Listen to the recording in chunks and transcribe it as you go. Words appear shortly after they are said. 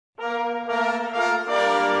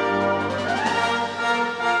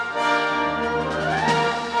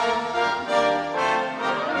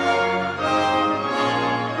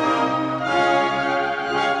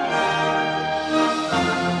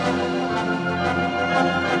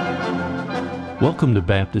Welcome to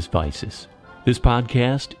Baptist Vices. This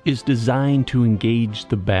podcast is designed to engage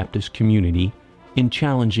the Baptist community in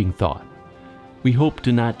challenging thought. We hope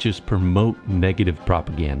to not just promote negative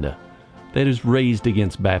propaganda that is raised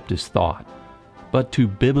against Baptist thought, but to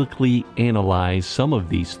biblically analyze some of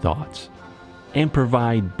these thoughts and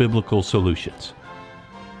provide biblical solutions.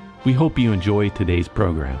 We hope you enjoy today's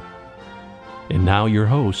program. And now your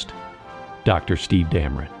host, Dr. Steve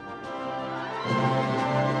Dameron.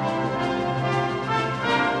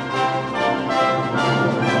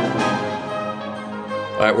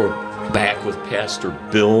 All right, we're back with Pastor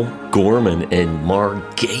Bill Gorman and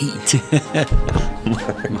Margate.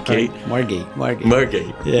 Margate.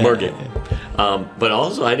 Yeah. But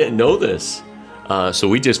also, I didn't know this. So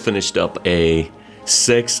we just finished up a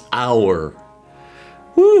 6-hour.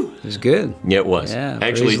 Woo! It was good. Yeah, it was. Yeah,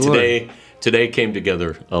 actually, today came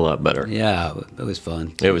together a lot better. Yeah, it was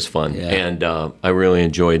fun. It was fun. Yeah. And I really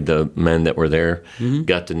enjoyed the men that were there. Mm-hmm.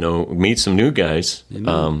 Got to meet some new guys.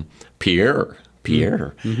 Pierre.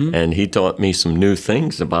 Mm-hmm. And he taught me some new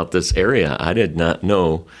things about this area. I did not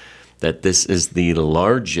know that this is the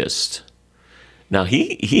largest. Now,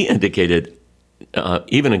 he indicated,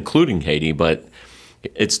 even including Haiti, but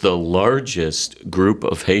it's the largest group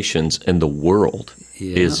of Haitians in the world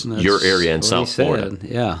is your area in South Florida.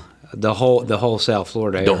 Yeah, the whole South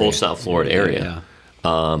Florida area. The whole South Florida area.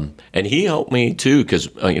 Yeah. And he helped me, too, because,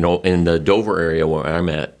 in the Dover area where I'm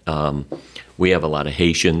at, we have a lot of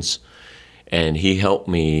Haitians. And he helped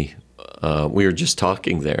me. We were just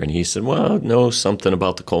talking there, and he said, well, knows something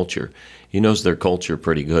about the culture. He knows their culture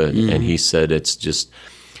pretty good. Mm-hmm. And he said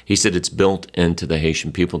it's built into the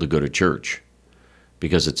Haitian people to go to church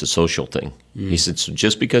because it's a social thing. Mm-hmm. He said, so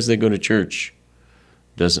just because they go to church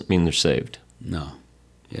doesn't mean they're saved. No.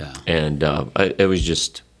 Yeah. And it was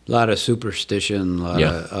just a lot of superstition, a lot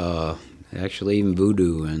of actually even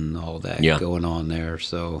voodoo and all that going on there.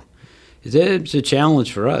 So it's a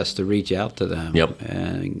challenge for us to reach out to them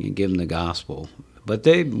and give them the gospel. But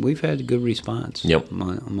we've had a good response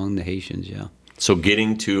among the Haitians, So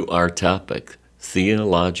getting to our topic,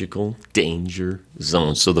 theological danger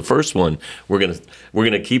zones. So the first one, we're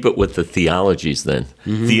gonna keep it with the theologies then.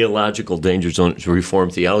 Mm-hmm. Theological danger zones,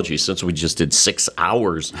 Reformed theology, since we just did 6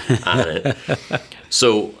 hours on it.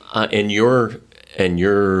 So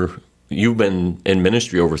you've been in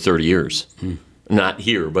ministry over 30 years. Mm. Not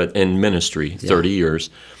here, but in ministry, 30 years.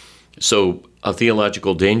 So a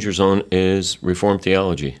theological danger zone is Reformed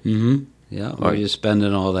theology. Mm-hmm. Yeah, we're just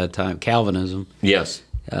spending all that time. Calvinism. Yes.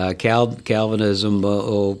 Calvinism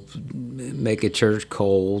will make a church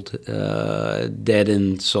cold,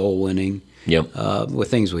 deaden soul winning. Yep.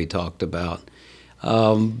 With things we talked about.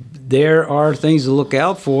 There are things to look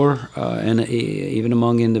out for, and even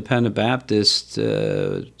among independent Baptists,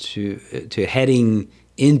 to heading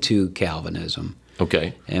into Calvinism.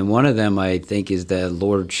 Okay. And one of them, I think, is that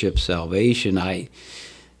lordship salvation.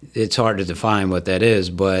 It's hard to define what that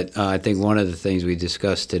is, but I think one of the things we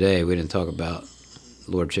discussed today, we didn't talk about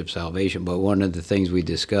lordship salvation, but one of the things we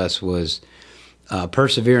discussed was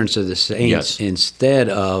perseverance of the saints instead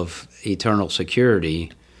of eternal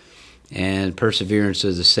security. And perseverance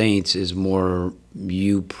of the saints is more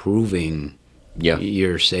you proving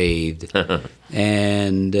you're saved.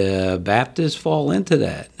 And Baptists fall into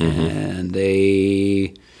that. Mm-hmm. And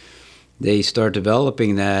they start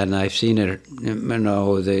developing that, and I've seen it,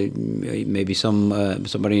 maybe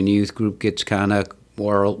somebody in the youth group gets kind of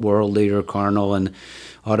worldly or carnal, and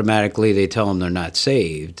automatically they tell them they're not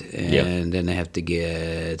saved. And then they have to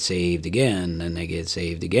get saved again, and they get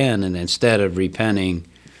saved again, and instead of repenting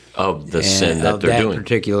of the sin that they're doing.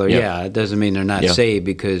 Particular, it doesn't mean they're not saved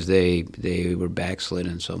because they were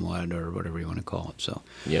backslidden somewhat or whatever you want to call it. So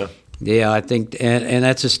I think, and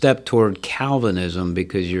that's a step toward Calvinism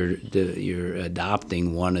because you're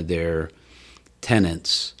adopting one of their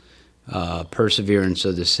tenets, perseverance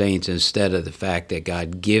of the saints, instead of the fact that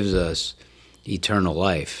God gives us eternal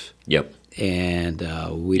life. Yep. And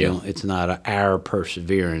we don't. It's not our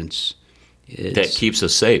perseverance that keeps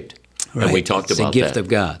us saved. Right. And we talked about that. It's a gift of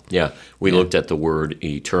God. Yeah. We looked at the word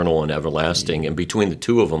eternal and everlasting, and between the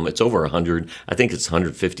two of them, it's over 100, I think it's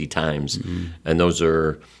 150 times. Mm-hmm. And those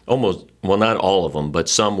are almost, well, not all of them, but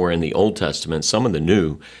some were in the Old Testament, some in the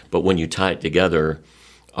New. But when you tie it together,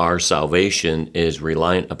 our salvation is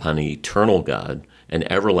reliant upon an eternal God, an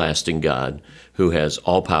everlasting God who has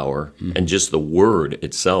all power, and just the word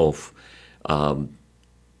itself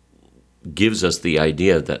gives us the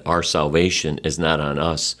idea that our salvation is not on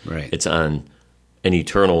us. Right. It's on an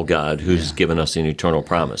eternal God who's given us an eternal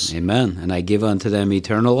promise. Amen. And I give unto them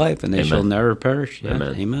eternal life, and they shall never perish. Yeah.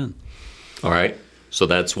 Amen. Amen. All right. So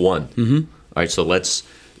that's one. Mm-hmm. All right. So let's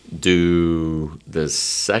do the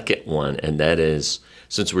second one, and that is,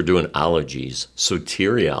 since we're doing ologies,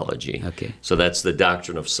 soteriology. Okay. So that's the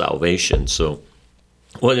doctrine of salvation. So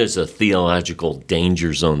what is a theological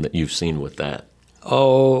danger zone that you've seen with that?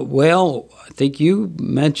 Oh, well, I think you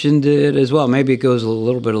mentioned it as well. Maybe it goes a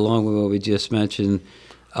little bit along with what we just mentioned,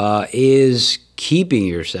 is keeping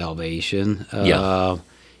your salvation.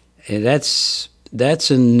 And that's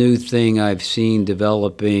a new thing I've seen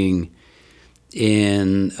developing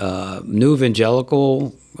in new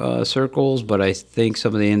evangelical circles, but I think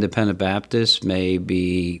some of the independent Baptists may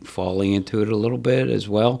be falling into it a little bit as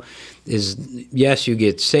well. Is yes, you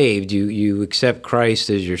get saved, you accept Christ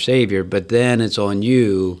as your Savior, but then it's on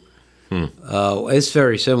you. It's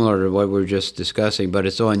very similar to what we were just discussing, but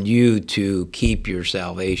it's on you to keep your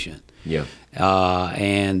salvation. Yeah.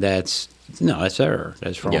 And that's error.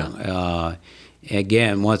 That's wrong.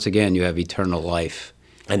 Yeah. Once again, you have eternal life.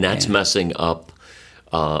 And that's messing up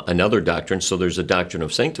another doctrine. So there's a doctrine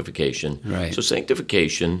of sanctification. Right. So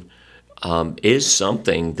sanctification is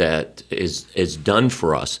something that is done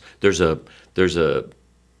for us. There's a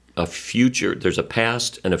future, there's a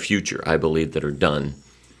past and a future, I believe, that are done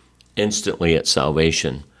instantly at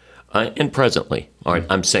salvation and presently. All right,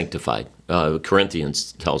 I'm sanctified.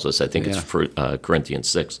 Corinthians tells us, I think it's for Corinthians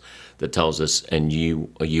 6, that tells us, and you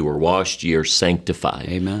were washed, ye are sanctified.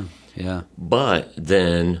 Amen. Yeah. But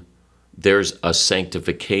then there's a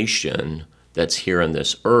sanctification that's here on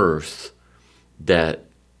this earth that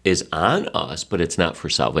is on us, but it's not for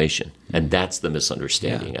salvation. And that's the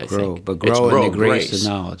misunderstanding, I think. But grow in the grace and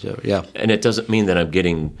knowledge of it. Yeah. And it doesn't mean that I'm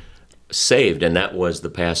getting saved. And that was the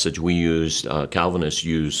passage we used, Calvinists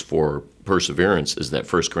used for perseverance, is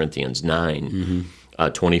that 1 Corinthians 9,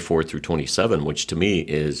 24 through 27, which to me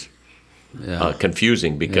is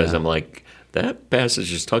confusing because I'm like, that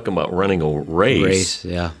passage is talking about running a race.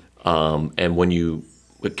 And when you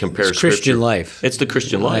compare it's Christian Scripture, life. it's the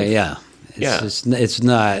Christian life. It's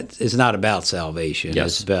not about salvation. Yes.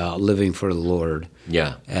 It's about living for the Lord.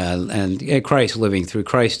 Yeah. And Christ living through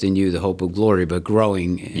Christ in you, the hope of glory, but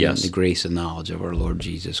growing in the grace and knowledge of our Lord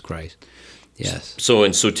Jesus Christ. Yes. So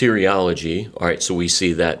in soteriology, all right, so we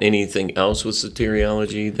see that. Anything else with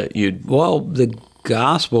soteriology that you'd... Well, the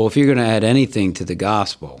gospel, if you're going to add anything to the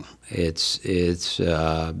gospel, it's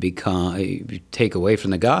become, take away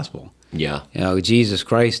from the gospel. Yeah. Jesus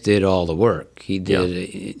Christ did all the work. He did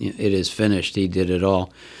it is finished. He did it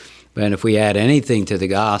all. But if we add anything to the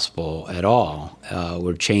gospel at all,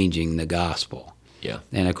 we're changing the gospel. Yeah.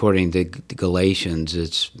 And according to Galatians,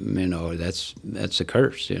 it's that's a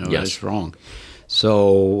curse. That's wrong.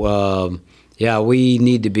 So we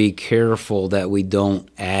need to be careful that we don't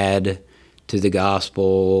add to the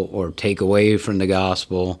gospel or take away from the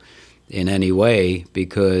gospel in any way,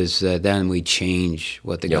 because then we change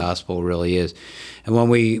what the gospel really is. And when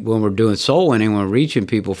we're doing soul winning, when we're reaching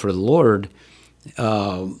people for the Lord,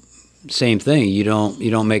 same thing. You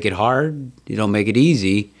don't make it hard. You don't make it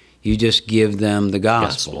easy. You just give them the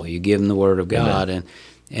gospel. You give them the Word of God,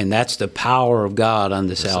 and that's the power of God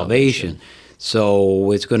unto salvation.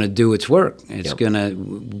 So it's going to do its work.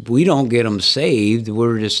 We don't get them saved.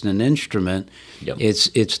 We're just an instrument.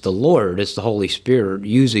 It's the Lord. It's the Holy Spirit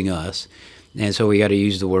using us. And so we got to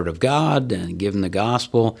use the Word of God and give them the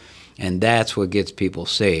gospel. And that's what gets people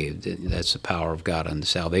saved. That's the power of God unto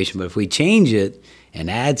salvation. But if we change it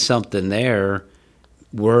and add something there,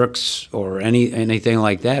 works or anything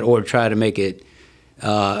like that, or try to make it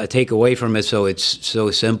take away from it so it's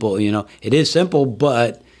so simple, it is simple,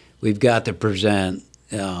 but we've got to present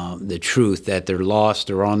the truth that they're lost,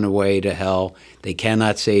 they're on their way to hell, they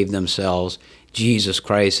cannot save themselves. Jesus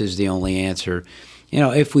Christ is the only answer.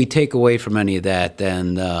 If we take away from any of that,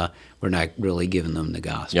 then we're not really giving them the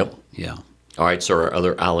gospel. Yep. Yeah. All right, so our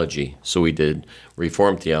other ology. So we did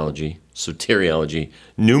Reformed theology, soteriology,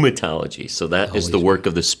 pneumatology. So that is the work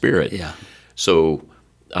of the Spirit. Yeah. So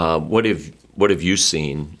what have you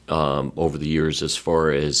seen over the years as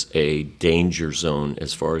far as a danger zone,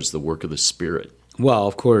 as far as the work of the Spirit? Well,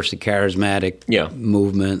 of course, the charismatic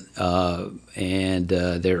movement and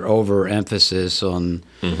their overemphasis on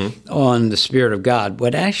the Spirit of God.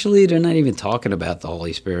 But actually, they're not even talking about the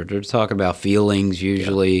Holy Spirit. They're talking about feelings,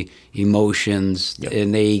 usually emotions,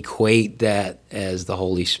 and they equate that as the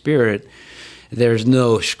Holy Spirit. There's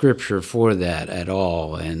no scripture for that at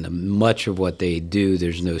all, and much of what they do,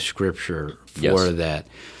 there's no scripture for that.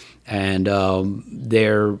 And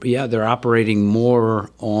they're operating more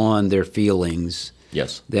on their feelings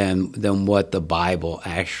Yes. than what the Bible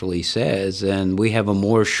actually says. And we have a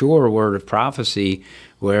more sure word of prophecy,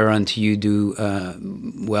 whereunto you do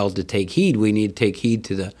well to take heed. We need to take heed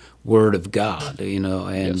to the Word of God, and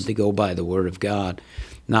Yes. to go by the Word of God,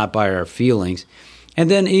 not by our feelings. And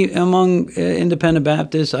then among independent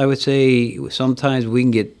Baptists, I would say sometimes we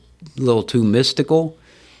can get a little too mystical,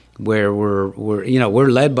 where we're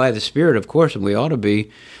led by the Spirit, of course, and we ought to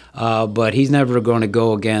be. But he's never going to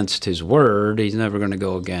go against his word. He's never going to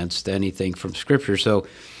go against anything from Scripture. So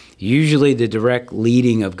usually the direct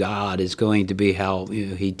leading of God is going to be how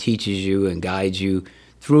he teaches you and guides you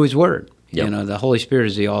through his word. Yep. The Holy Spirit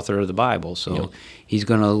is the author of the Bible. So Yep. he's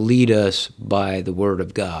going to lead us by the word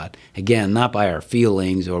of God. Again, not by our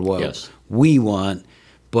feelings or what Yes. we want,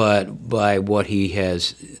 but by what he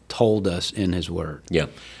has told us in his word. Yeah.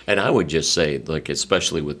 And I would just say, like,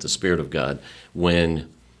 especially with the Spirit of God, when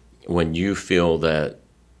you feel that,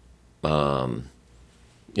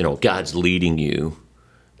 God's leading you,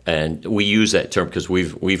 and we use that term because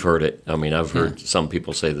we've heard it. I mean, I've heard some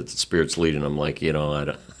people say that the Spirit's leading them. Like, I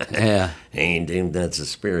don't. Yeah. ain't that's a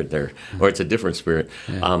spirit there, or it's a different spirit.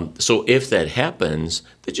 Yeah. So if that happens,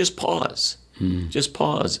 then just pause. Just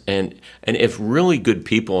pause, and if really good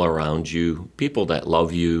people around you, people that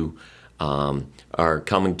love you, are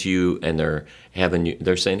coming to you and they're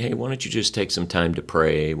saying, "Hey, why don't you just take some time to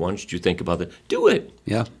pray? Why don't you think about that? Do it."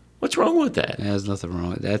 Yeah. What's wrong with that? There's nothing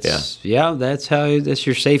wrong with that. That's that's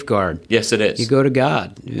your safeguard. Yes, it is. You go to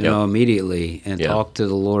God, immediately and Yep. talk to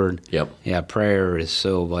the Lord. Yep. Yeah, prayer is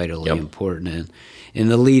so vitally Yep. important, and in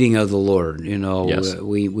the leading of the Lord, Yes.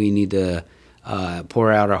 we need to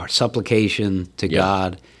pour out our supplication to Yep.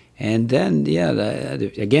 God, and then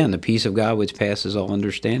again, the peace of God which passes all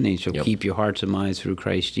understanding shall Yep. keep your hearts and minds through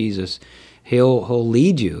Christ Jesus. He'll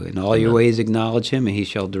lead you in all your Amen. ways. Acknowledge Him, and He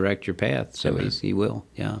shall direct your path. So Amen. He will.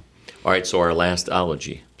 Yeah. All right, so our last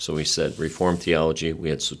ology. So we said Reformed theology, we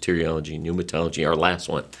had soteriology, pneumatology, our last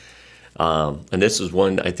one. And this is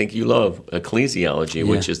one I think you love, ecclesiology,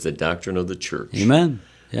 which is the doctrine of the church. Amen.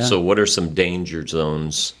 Yeah. So what are some danger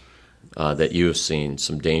zones that you have seen,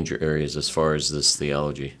 some danger areas as far as this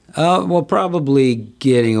theology? Well, probably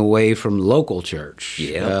getting away from local church.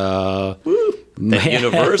 Yeah. That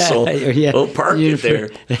universal. Yeah. Well, park it there.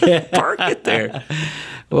 Park it there.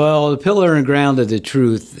 Well, the pillar and ground of the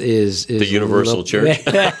truth is The universal church.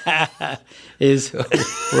 is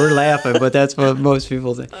we're laughing, but that's what most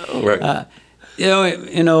people think. Oh, right.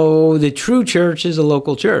 The true church is a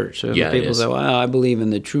local church. So Yeah, it people is. say, "Well, I believe in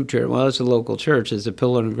the true church." Well, it's a local church. It's the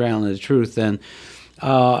pillar and ground of the truth, and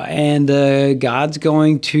God's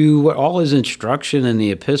going to all His instruction in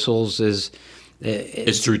the epistles is.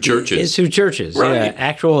 It's through churches. It's through churches, Right.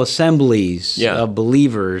 actual assemblies Yeah. of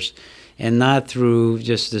believers, and not through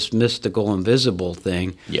just this mystical, invisible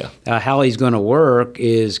thing. Yeah. How He's going to work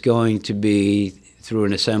is going to be through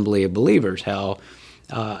an assembly of believers. How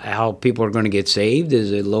people are going to get saved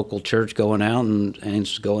is a local church going out and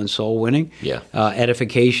going soul winning. Yeah.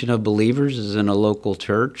 Edification of believers is in a local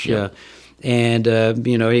church. Yeah. And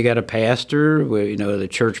you got a pastor. Where the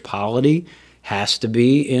church polity has to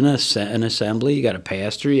be in an assembly. You got a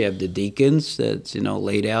pastor. You have the deacons. That's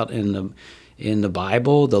laid out in the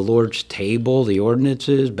Bible. The Lord's table, the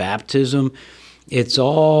ordinances, baptism. It's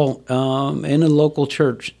all in a local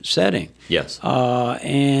church setting. Yes.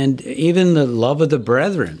 And even the love of the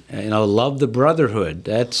brethren, love the brotherhood.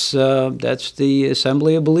 That's the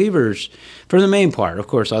assembly of believers for the main part. Of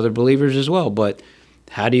course, other believers as well. But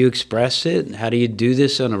how do you express it? How do you do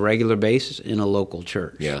this on a regular basis in a local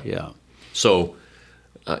church? Yeah. Yeah. So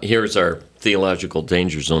here's our theological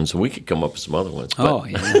danger zones, and we could come up with some other ones. But Oh,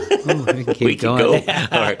 yeah. We can keep we could going. go.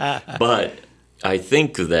 All right. But I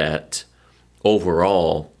think that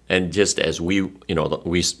overall, and just as we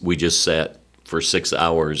just sat for 6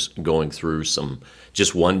 hours going through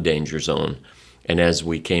just one danger zone, and as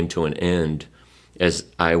we came to an end, as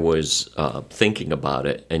I was thinking about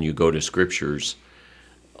it, and you go to scriptures,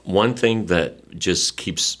 one thing that just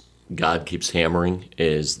God keeps hammering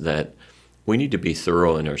is that we need to be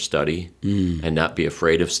thorough in our study and not be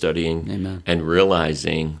afraid of studying. Amen. And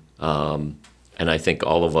realizing, and I think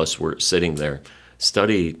all of us were sitting there,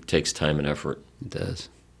 study takes time and effort. It does.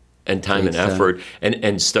 And time and Takes time. effort.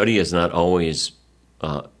 And study is not always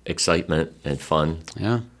excitement and fun.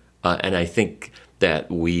 Yeah. And I think that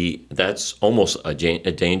that's almost a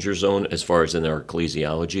danger zone as far as in our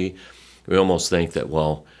ecclesiology. We almost think that,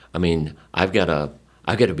 well, I mean, I've got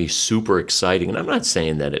to be super exciting. And I'm not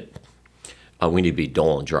saying that we need to be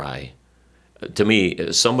dull and dry. To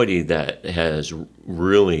me, somebody that has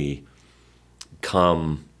really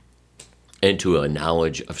come into a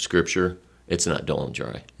knowledge of Scripture, it's not dull and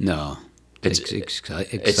dry. No. It's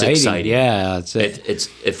exciting. Yeah,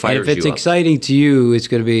 it fires and if it's you up. exciting to you, it's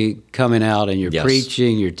going to be coming out in your Yes.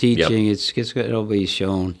 preaching, your teaching. Yep. It'll be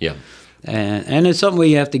shown. Yeah. And it's something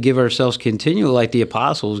we have to give ourselves continually, like the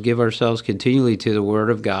apostles, give ourselves continually to the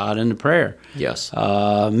Word of God and the prayer. Yes.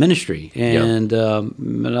 Ministry, and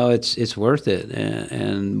it's worth it,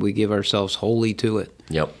 and we give ourselves wholly to it.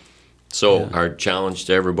 Yep. So our challenge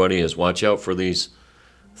to everybody is watch out for these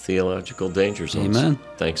theological danger zones. Amen.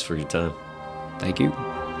 Thanks for your time. Thank you.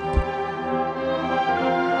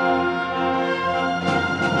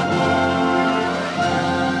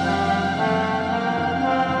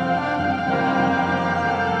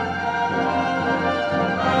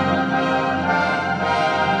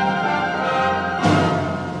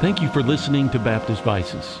 Thank you for listening to Baptist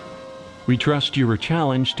Vices. We trust you were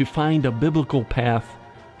challenged to find a biblical path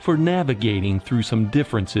for navigating through some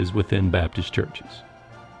differences within Baptist churches.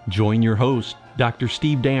 Join your host, Dr.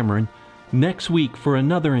 Steve Dameron, next week for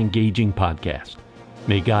another engaging podcast.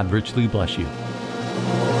 May God richly bless you.